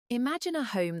Imagine a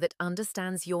home that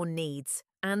understands your needs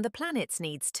and the planet's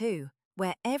needs too,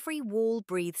 where every wall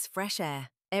breathes fresh air,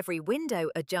 every window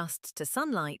adjusts to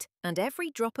sunlight, and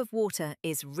every drop of water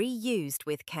is reused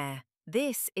with care.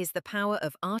 This is the power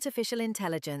of artificial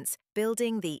intelligence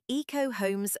building the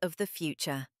eco-homes of the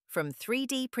future. From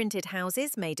 3D printed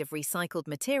houses made of recycled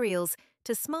materials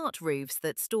to smart roofs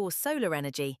that store solar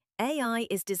energy, AI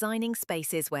is designing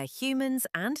spaces where humans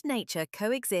and nature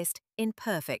coexist in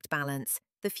perfect balance.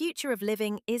 The future of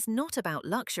living is not about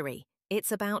luxury,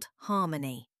 it's about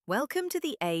harmony. Welcome to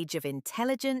the age of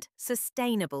intelligent,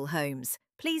 sustainable homes.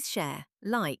 Please share,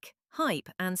 like, hype,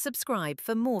 and subscribe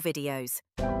for more videos.